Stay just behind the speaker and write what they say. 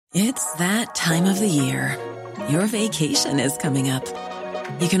It's that time of the year. Your vacation is coming up.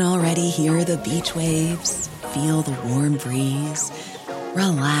 You can already hear the beach waves, feel the warm breeze,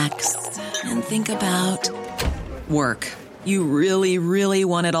 relax, and think about work. You really, really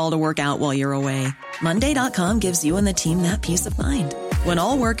want it all to work out while you're away. Monday.com gives you and the team that peace of mind. When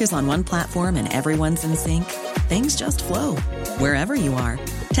all work is on one platform and everyone's in sync, things just flow. Wherever you are,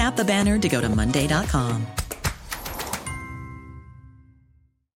 tap the banner to go to Monday.com.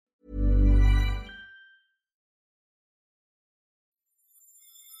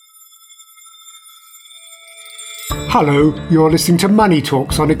 Hello, you're listening to Money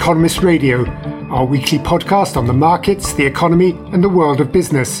Talks on Economist Radio, our weekly podcast on the markets, the economy and the world of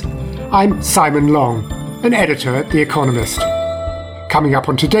business. I'm Simon Long, an editor at The Economist. Coming up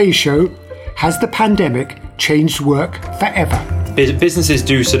on today's show, has the pandemic changed work forever? Businesses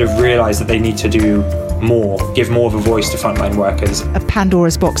do sort of realise that they need to do more, give more of a voice to frontline workers. A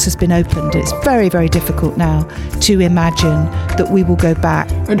Pandora's box has been opened. It's very, very difficult now to imagine that we will go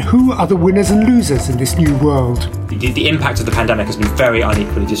back. And who are the winners and losers in this new world? The impact of the pandemic has been very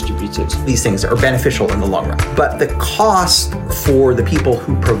unequally distributed. These things are beneficial in the long run, but the cost for the people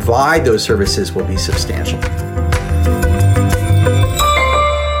who provide those services will be substantial.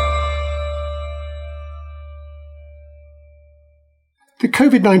 The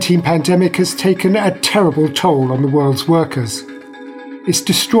COVID-19 pandemic has taken a terrible toll on the world's workers. It's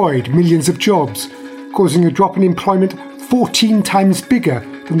destroyed millions of jobs, causing a drop in employment 14 times bigger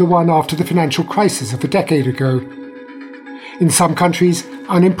than the one after the financial crisis of a decade ago. In some countries,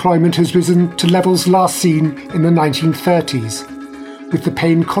 unemployment has risen to levels last seen in the 1930s, with the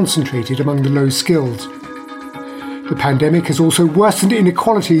pain concentrated among the low-skilled. The pandemic has also worsened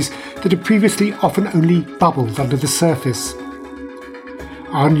inequalities that had previously often only bubbled under the surface.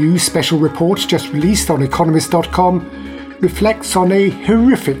 Our new special report, just released on Economist.com, reflects on a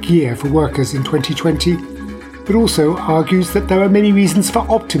horrific year for workers in 2020, but also argues that there are many reasons for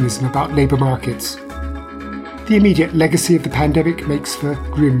optimism about labour markets. The immediate legacy of the pandemic makes for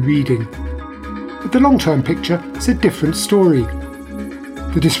grim reading. But the long-term picture is a different story.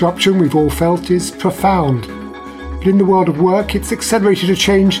 The disruption we've all felt is profound, but in the world of work it's accelerated a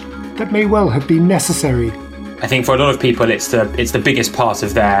change that may well have been necessary. I think for a lot of people it's the biggest part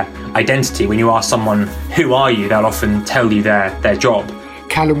of their identity. When you ask someone, who are you, they'll often tell you their job.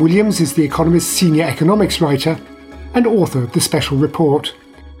 Callum Williams is The Economist's senior economics writer and author of the special report.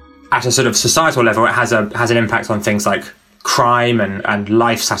 At a sort of societal level, it has an impact on things like crime and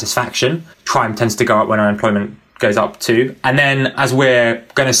life satisfaction. Crime tends to go up when unemployment goes up too. And then, as we're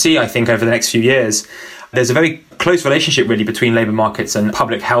going to see, I think, over the next few years, there's a very close relationship really between labour markets and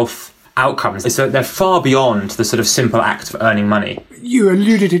public health outcomes. So they're far beyond the sort of simple act of earning money. You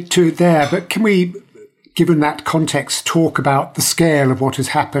alluded to it there, but can we, given that context, talk about the scale of what has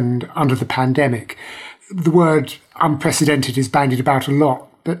happened under the pandemic? The word unprecedented is bandied about a lot,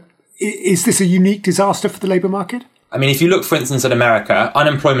 but is this a unique disaster for the labour market? I mean, if you look, for instance, at America,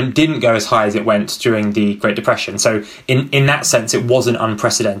 unemployment didn't go as high as it went during the Great Depression. So in that sense, it wasn't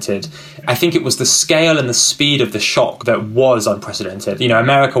unprecedented. I think it was the scale and the speed of the shock that was unprecedented. You know,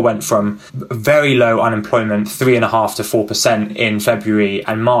 America went from very low unemployment, 3.5% to 4% in February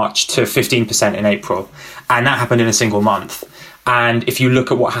and March, to 15% in April. And that happened in a single month. And if you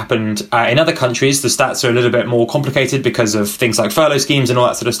look at what happened in other countries, the stats are a little bit more complicated because of things like furlough schemes and all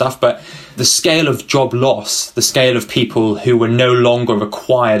that sort of stuff. But the scale of job loss, the scale of people who were no longer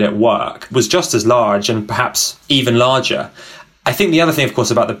required at work, was just as large and perhaps even larger. I think the other thing, of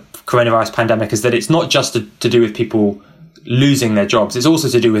course, about the coronavirus pandemic is that it's not just to do with people losing their jobs. It's also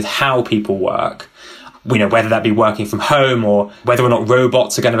to do with how people work. You know, whether that be working from home or whether or not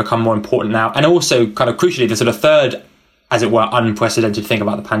robots are going to become more important now. And also, kind of crucially, the sort of third, as it were, unprecedented thing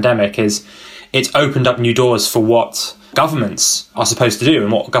about the pandemic is it's opened up new doors for what governments are supposed to do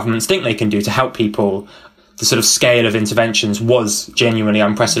and what governments think they can do to help people. The sort of scale of interventions was genuinely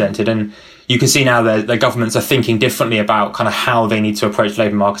unprecedented. And you can see now that the governments are thinking differently about kind of how they need to approach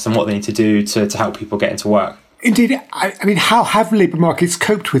labour markets and what they need to do to help people get into work. Indeed. I mean, how have labour markets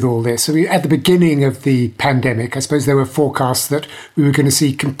coped with all this? I mean, at the beginning of the pandemic, I suppose there were forecasts that we were going to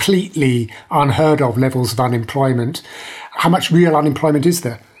see completely unheard of levels of unemployment. How much real unemployment is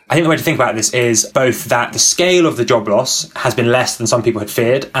there? I think the way to think about this is both that the scale of the job loss has been less than some people had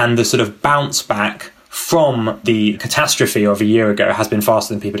feared, and the sort of bounce back from the catastrophe of a year ago has been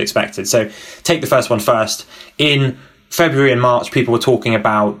faster than people had expected. So take the first one first. In February and March, people were talking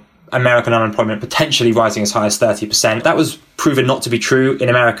about American unemployment potentially rising as high as 30%. That was proven not to be true. In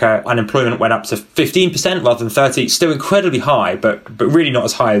America, unemployment went up to 15% rather than 30%. Still incredibly high, but really not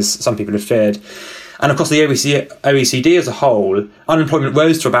as high as some people had feared. And across the OECD as a whole, unemployment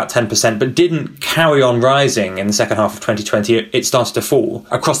rose to about 10%, but didn't carry on rising in the second half of 2020. It started to fall.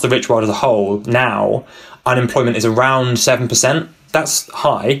 Across the rich world as a whole, now, unemployment is around 7%. That's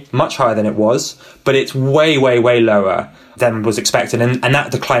high, much higher than it was, but it's way, way, way lower than was expected. And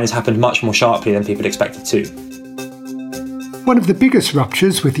that decline has happened much more sharply than people expected to. One of the biggest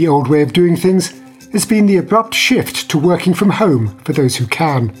ruptures with the old way of doing things has been the abrupt shift to working from home for those who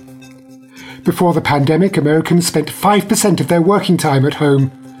can. Before the pandemic, Americans spent 5% of their working time at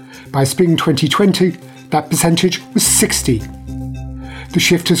home. By spring 2020, that percentage was 60%. The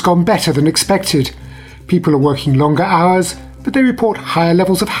shift has gone better than expected. People are working longer hours, but they report higher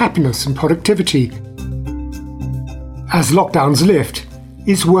levels of happiness and productivity. As lockdowns lift,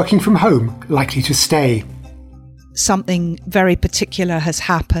 is working from home likely to stay? Something very particular has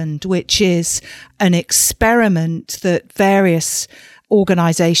happened, which is an experiment that various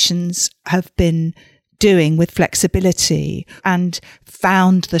organisations have been doing with flexibility and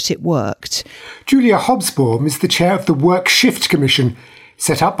found that it worked. Julia Hobsbawm is the chair of the Work Shift Commission,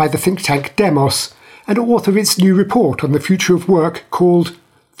 set up by the think tank Demos, and author of its new report on the future of work called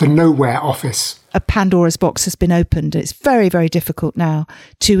The Nowhere Office. A Pandora's box has been opened. It's very, very difficult now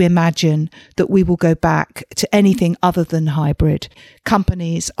to imagine that we will go back to anything other than hybrid.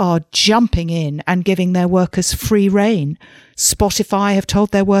 Companies are jumping in and giving their workers free rein. Spotify have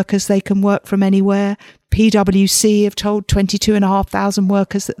told their workers they can work from anywhere. PwC have told 22,500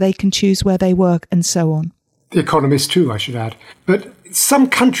 workers that they can choose where they work, and so on. The Economist too, I should add. But some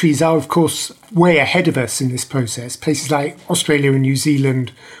countries are, of course, way ahead of us in this process. Places like Australia and New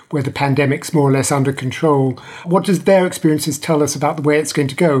Zealand, where the pandemic's more or less under control. What does their experiences tell us about the way it's going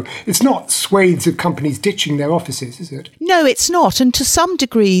to go? It's not swathes of companies ditching their offices, is it? No, it's not. And to some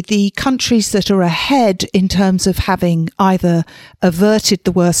degree, the countries that are ahead in terms of having either averted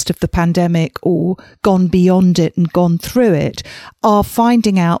the worst of the pandemic or gone beyond it and gone through it are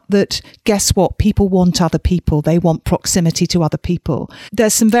finding out that, guess what? People want other people. They want proximity to other people.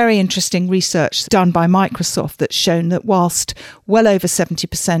 There's some very interesting research done by Microsoft that's shown that whilst well over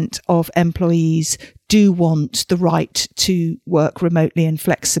 70% of employees do want the right to work remotely and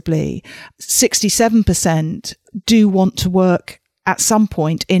flexibly, 67% do want to work at some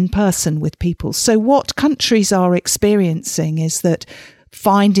point in person with people. So what countries are experiencing is that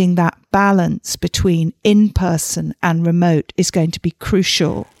finding that balance between in-person and remote is going to be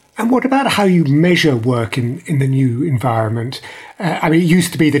crucial. And what about how you measure work in the new environment? It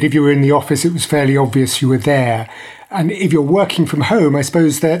used to be that if you were in the office, it was fairly obvious you were there. And if you're working from home, I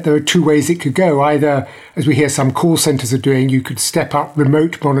suppose that there are two ways it could go. Either, as we hear some call centres are doing, you could step up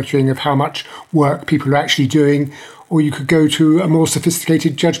remote monitoring of how much work people are actually doing, or you could go to a more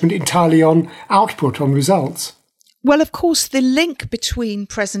sophisticated judgment entirely on output, on results. Well, of course, the link between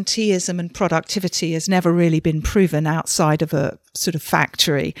presenteeism and productivity has never really been proven outside of a sort of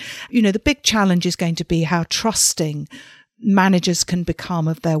factory. You know, the big challenge is going to be how trusting managers can become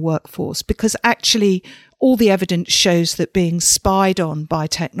of their workforce, because actually all the evidence shows that being spied on by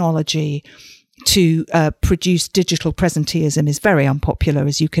technology to produce digital presenteeism is very unpopular,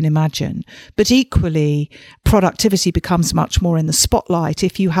 as you can imagine. But equally, productivity becomes much more in the spotlight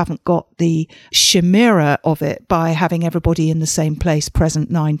if you haven't got the chimera of it by having everybody in the same place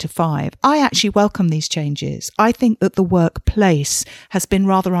present 9 to 5. I actually welcome these changes. I think that the workplace has been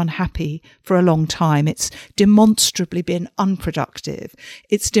rather unhappy for a long time. It's demonstrably been unproductive.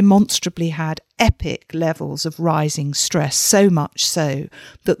 It's demonstrably had epic levels of rising stress, so much so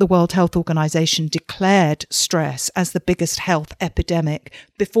that the World Health Organization declared stress as the biggest health epidemic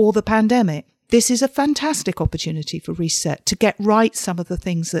before the pandemic. This is a fantastic opportunity for reset, to get right some of the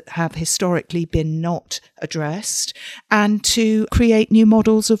things that have historically been not addressed and to create new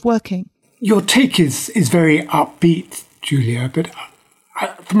models of working. Your take is very upbeat, Julia, but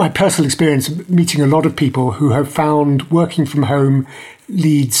from my personal experience, meeting a lot of people who have found working from home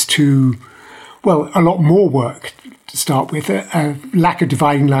leads to, well, a lot more work to start with, a lack of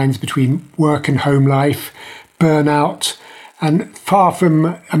dividing lines between work and home life, burnout, and far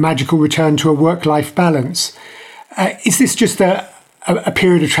from a magical return to a work-life balance. Is this just a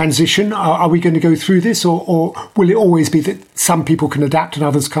period of transition? Are we going to go through this, or will it always be that some people can adapt and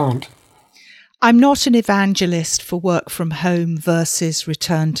others can't? I'm not an evangelist for work from home versus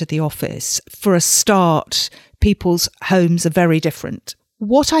return to the office. For a start, people's homes are very different.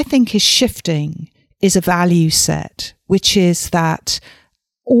 What I think is shifting is a value set, which is that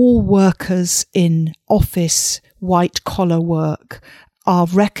all workers in office, white-collar work are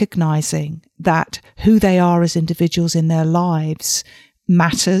recognizing that who they are as individuals in their lives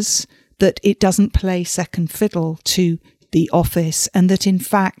matters, that it doesn't play second fiddle to the office, and that in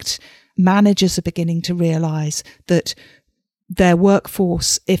fact managers are beginning to realise that their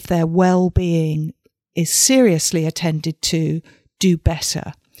workforce, if their well-being is seriously attended to, do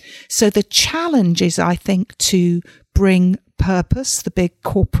better. So the challenge is, I think, to bring purpose, the big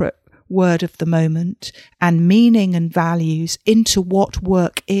corporate word of the moment, and meaning and values into what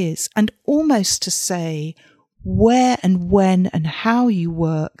work is, and almost to say where and when and how you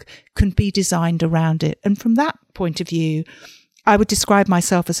work can be designed around it. And from that point of view, I would describe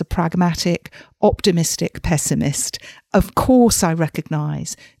myself as a pragmatic, optimistic pessimist. Of course, I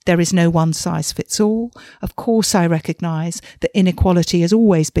recognise there is no one size fits all. Of course, I recognise that inequality has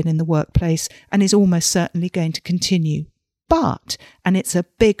always been in the workplace and is almost certainly going to continue. But, and it's a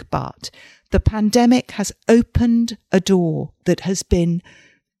big but, the pandemic has opened a door that has been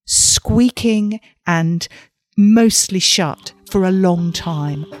squeaking and mostly shut for a long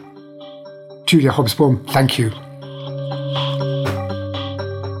time. Julia Hobsbawm, thank you.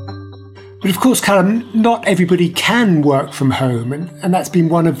 But of course, Callum, not everybody can work from home, and that's been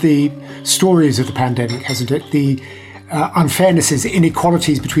one of the stories of the pandemic, hasn't it? The unfairnesses,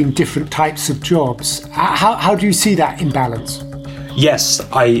 inequalities between different types of jobs. How do you see that imbalance? Yes,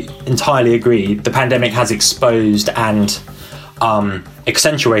 I entirely agree. The pandemic has exposed and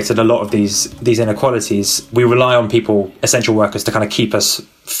accentuated a lot of these inequalities. We rely on people, essential workers, to kind of keep us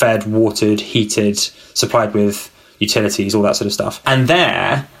fed, watered, heated, supplied with utilities, all that sort of stuff.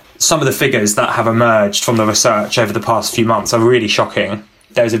 And some of the figures that have emerged from the research over the past few months are really shocking.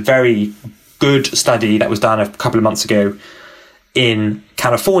 There's a very good study that was done a couple of months ago in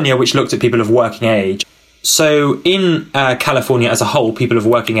California, which looked at people of working age. So in California as a whole, people of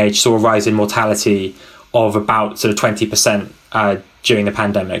working age saw a rise in mortality of about sort of 20% during the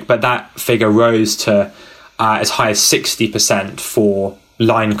pandemic. But that figure rose to as high as 60% for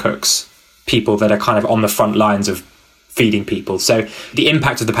line cooks, people that are kind of on the front lines of feeding people. So the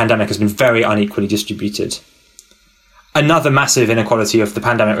impact of the pandemic has been very unequally distributed. Another massive inequality of the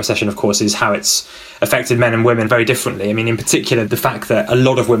pandemic recession, of course, is how it's affected men and women very differently. I mean, in particular, the fact that a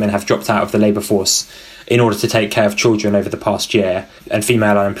lot of women have dropped out of the labour force in order to take care of children over the past year, and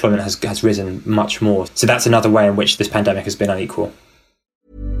female unemployment has risen much more. So that's another way in which this pandemic has been unequal.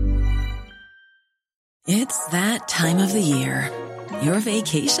 It's that time of the year. Your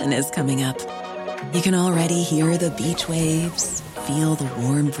vacation is coming up. You can already hear the beach waves, feel the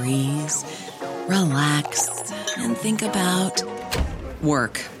warm breeze, relax, and think about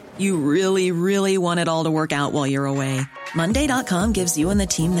work. You really, really want it all to work out while you're away. Monday.com gives you and the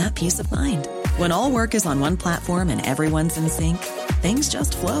team that peace of mind. When all work is on one platform and everyone's in sync, things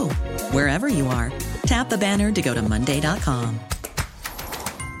just flow. Wherever you are, tap the banner to go to Monday.com.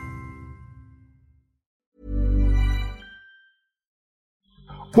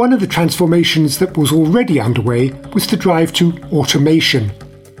 One of the transformations that was already underway was the drive to automation.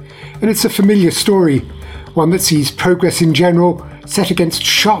 And it's a familiar story, one that sees progress in general set against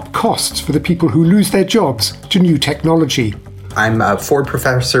sharp costs for the people who lose their jobs to new technology. I'm a Ford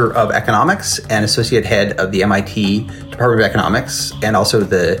Professor of Economics and Associate Head of the MIT Department of Economics, and also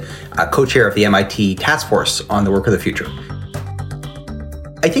the co-chair of the MIT Task Force on the Work of the Future.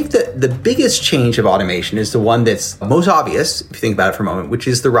 I think that the biggest change of automation is the one that's most obvious, if you think about it for a moment, which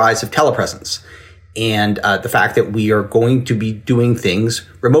is the rise of telepresence and the fact that we are going to be doing things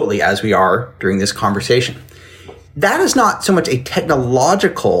remotely as we are during this conversation. That is not so much a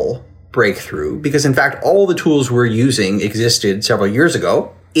technological breakthrough, because in fact, all the tools we're using existed several years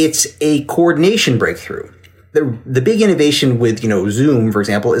ago. It's a coordination breakthrough. The big innovation with, Zoom, for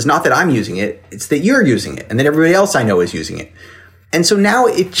example, is not that I'm using it, it's that you're using it and that everybody else I know is using it. And so now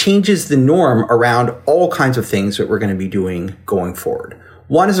it changes the norm around all kinds of things that we're going to be doing going forward.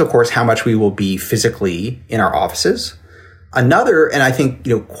 One is, of course, how much we will be physically in our offices. Another, and I think,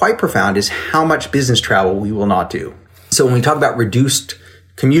 quite profound, is how much business travel we will not do. So when we talk about reduced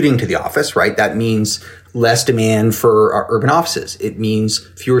commuting to the office, right, that means less demand for our urban offices. It means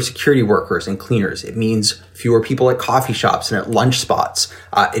fewer security workers and cleaners. It means fewer people at coffee shops and at lunch spots.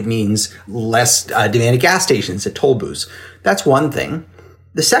 It means less demand at gas stations, at toll booths. That's one thing.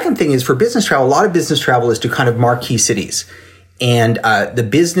 The second thing is, for business travel, a lot of business travel is to kind of marquee cities. And the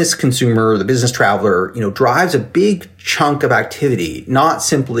business consumer, the business traveler, drives a big chunk of activity, not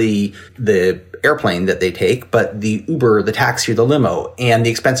simply the airplane that they take, but the Uber, the taxi, or the limo, and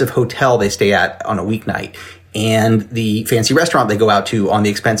the expensive hotel they stay at on a weeknight, and the fancy restaurant they go out to on the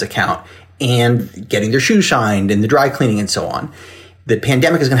expense account, and getting their shoes shined, and the dry cleaning, and so on. The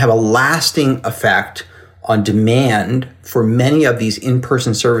pandemic is going to have a lasting effect on demand for many of these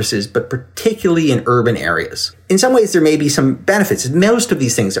in-person services, but particularly in urban areas. In some ways, there may be some benefits. Most of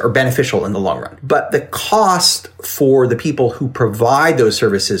these things are beneficial in the long run, but the cost for the people who provide those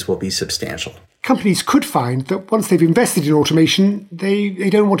services will be substantial. Companies could find that once they've invested in automation, they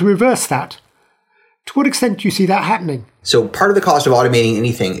don't want to reverse that. To what extent do you see that happening? So part of the cost of automating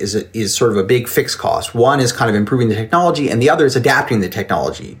anything is sort of a big fixed cost. One is kind of improving the technology, and the other is adapting the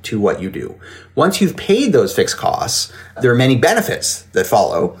technology to what you do. Once you've paid those fixed costs, there are many benefits that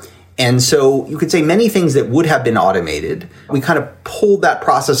follow. And so you could say many things that would have been automated, we kind of pulled that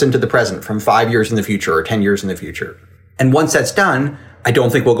process into the present from 5 years in the future or 10 years in the future. And once that's done, I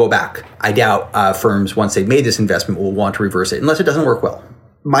don't think we'll go back. I doubt firms, once they've made this investment, will want to reverse it unless it doesn't work well.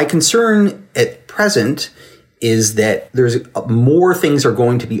 My concern at present is that there's more things are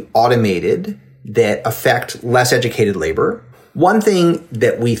going to be automated that affect less educated labor. One thing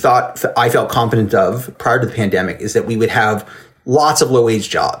that I felt confident of prior to the pandemic is that we would have lots of low-wage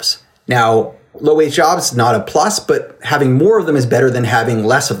jobs. Now, low-wage jobs, not a plus, but having more of them is better than having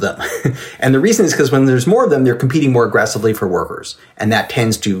less of them. And the reason is because when there's more of them, they're competing more aggressively for workers. And that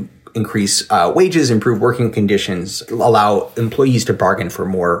tends to increase wages, improve working conditions, allow employees to bargain for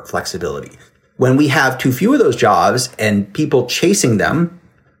more flexibility. When we have too few of those jobs and people chasing them,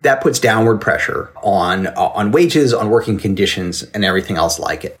 that puts downward pressure on wages, on working conditions, and everything else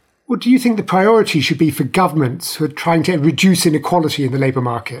like it. What do you think the priority should be for governments who are trying to reduce inequality in the labour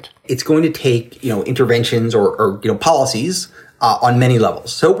market? It's going to take, interventions or policies on many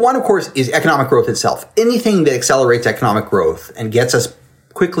levels. So one, of course, is economic growth itself. Anything that accelerates economic growth and gets us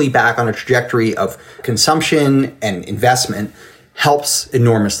quickly back on a trajectory of consumption and investment helps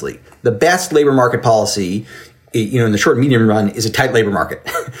enormously. The best labor market policy, in the short and medium run, is a tight labor market.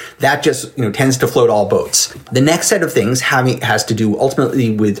 That just, tends to float all boats. The next set of things has to do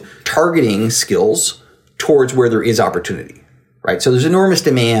ultimately with targeting skills towards where there is opportunity, right? So there's enormous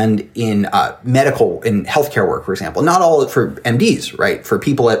demand in medical and healthcare work, for example. Not all for MDs, right? For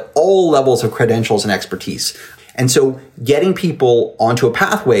people at all levels of credentials and expertise. And so getting people onto a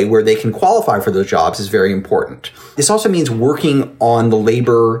pathway where they can qualify for those jobs is very important. This also means working on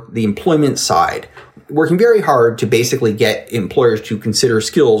the employment side, working very hard to basically get employers to consider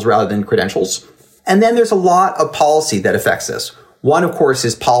skills rather than credentials. And then there's a lot of policy that affects this. One, of course,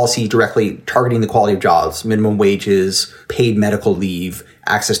 is policy directly targeting the quality of jobs, minimum wages, paid medical leave,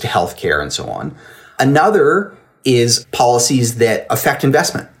 access to healthcare, and so on. Another is policies that affect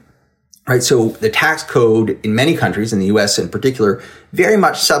investment. Right, so the tax code in many countries, in the US in particular, very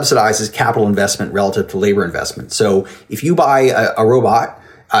much subsidizes capital investment relative to labor investment. So if you buy a robot,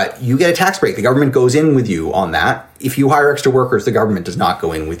 you get a tax break. The government goes in with you on that. If you hire extra workers, the government does not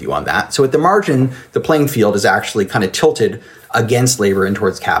go in with you on that. So at the margin, the playing field is actually kind of tilted against labor and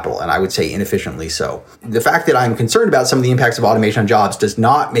towards capital, and I would say inefficiently so. The fact that I'm concerned about some of the impacts of automation on jobs does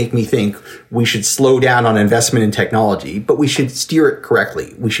not make me think we should slow down on investment in technology, but we should steer it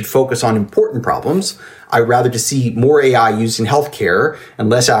correctly. We should focus on important problems. I'd rather to see more AI used in healthcare and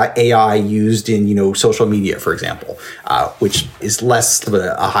less AI used in, social media, for example, which is less of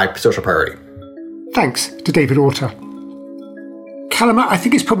a high social priority. Thanks to David Autor. Callum, I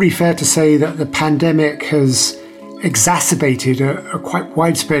think it's probably fair to say that the pandemic has exacerbated a quite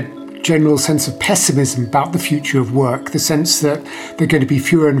widespread general sense of pessimism about the future of work, the sense that there are going to be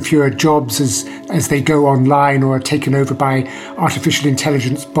fewer and fewer jobs as they go online or are taken over by artificial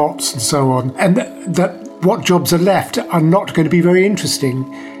intelligence bots and so on, and that what jobs are left are not going to be very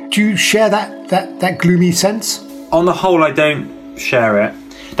interesting. Do you share that gloomy sense? On the whole, I don't share it.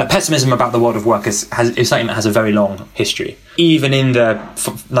 That pessimism about the world of work is something that has a very long history. Even in the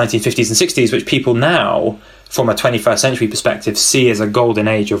 1950s and 60s, which people now, from a 21st century perspective, see as a golden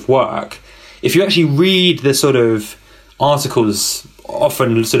age of work. If you actually read the sort of articles,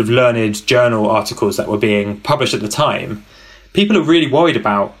 often sort of learned journal articles that were being published at the time, people are really worried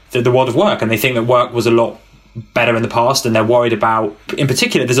about the world of work, and they think that work was a lot better in the past, and they're worried about, in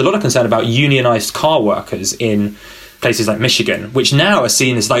particular, there's a lot of concern about unionized car workers in places like Michigan, which now are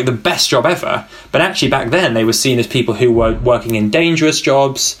seen as like the best job ever. But actually back then they were seen as people who were working in dangerous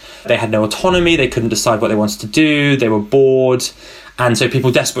jobs. They had no autonomy. They couldn't decide what they wanted to do. They were bored. And so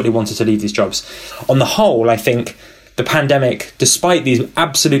people desperately wanted to leave these jobs. On the whole, I think the pandemic, despite these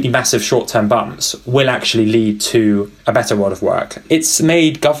absolutely massive short-term bumps, will actually lead to a better world of work. It's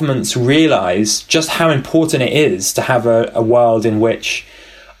made governments realise just how important it is to have a world in which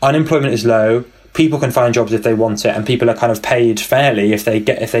unemployment is low, people can find jobs if they want it, and people are kind of paid fairly if they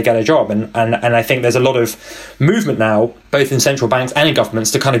get a job. And I think there's a lot of movement now, both in central banks and in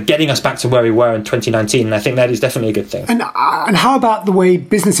governments, to kind of getting us back to where we were in 2019. And I think that is definitely a good thing. And how about the way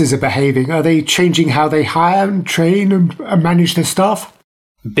businesses are behaving? Are they changing how they hire and train and manage their staff?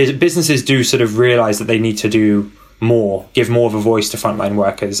 Businesses do sort of realise that they need to do more, give more of a voice to frontline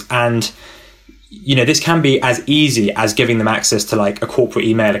workers. And this can be as easy as giving them access to like a corporate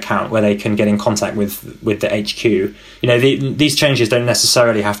email account where they can get in contact with the HQ. These changes don't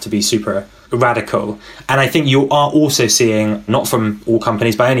necessarily have to be super radical. And I think you are also seeing, not from all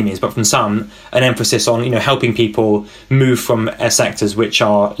companies by any means, but from some, an emphasis on, helping people move from sectors which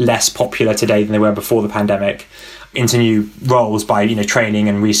are less popular today than they were before the pandemic into new roles by training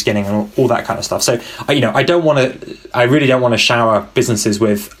and reskilling and all that kind of stuff. So I really don't want to shower businesses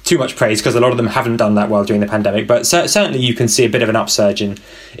with too much praise, because a lot of them haven't done that well during the pandemic, but certainly you can see a bit of an upsurge in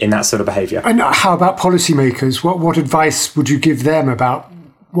that sort of behaviour. And how about policymakers? What advice would you give them about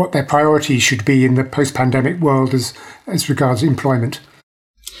what their priorities should be in the post-pandemic world as regards employment?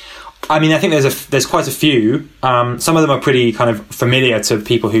 I mean, I think there's quite a few. Some of them are pretty kind of familiar to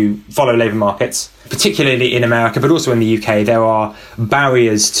people who follow labour markets, particularly in America, but also in the UK. There are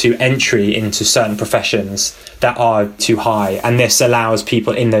barriers to entry into certain professions that are too high. And this allows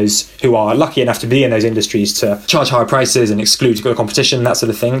people in those who are lucky enough to be in those industries to charge higher prices and exclude competition, that sort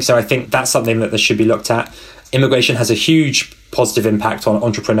of thing. So I think that's something that should be looked at. Immigration has a huge positive impact on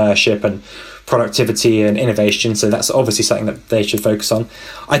entrepreneurship and productivity and innovation, so that's obviously something that they should focus on.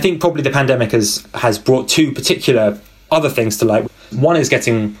 I think probably the pandemic has brought two particular other things to light. One is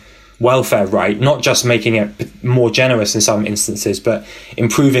getting welfare right, not just making it more generous in some instances, but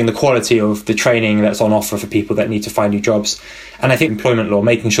improving the quality of the training that's on offer for people that need to find new jobs. And I think employment law,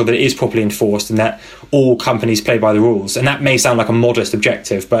 making sure that it is properly enforced and that all companies play by the rules. And that may sound like a modest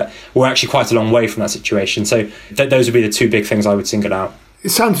objective, but we're actually quite a long way from that situation. So those would be the two big things I would single out. It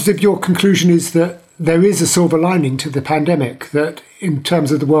sounds as if your conclusion is that there is a silver lining to the pandemic, that in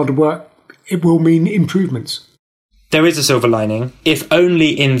terms of the world of work, it will mean improvements. There is a silver lining, if only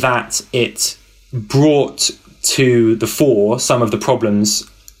in that it brought to the fore some of the problems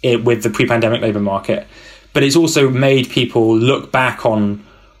with the pre-pandemic labour market. But it's also made people look back on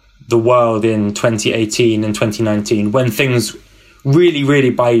the world in 2018 and 2019, when things really,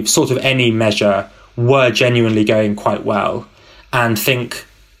 really, by sort of any measure, were genuinely going quite well, and think,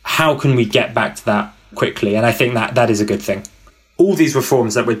 how can we get back to that quickly? And I think that is a good thing. All these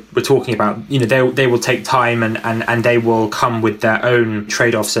reforms that we're talking about, they will take time and they will come with their own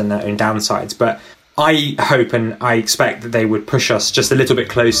trade-offs and their own downsides. But I hope and I expect that they would push us just a little bit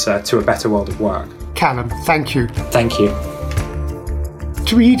closer to a better world of work. Callum, thank you. Thank you.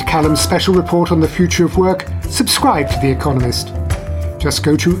 To read Callum's special report on the future of work, subscribe to The Economist. Just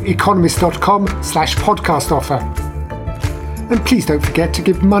go to economist.com/podcast offer. And please don't forget to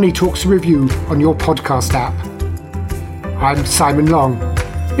give Money Talks a review on your podcast app. I'm Simon Long.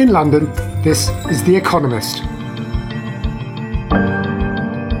 In London, this is The Economist.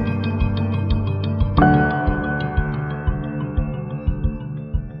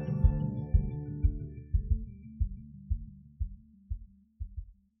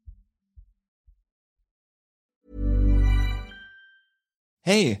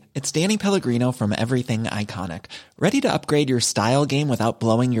 Hey, it's Danny Pellegrino from Everything Iconic. Ready to upgrade your style game without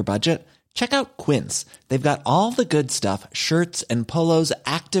blowing your budget? Check out Quince. They've got all the good stuff, shirts and polos,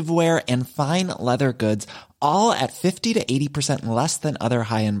 activewear, and fine leather goods, all at 50 to 80% less than other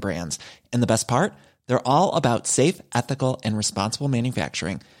high-end brands. And the best part? They're all about safe, ethical, and responsible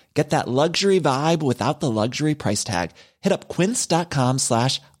manufacturing. Get that luxury vibe without the luxury price tag. Hit up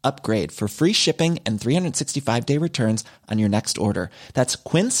quince.com/upgrade for free shipping and 365-day returns on your next order. That's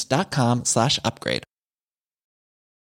quince.com/upgrade.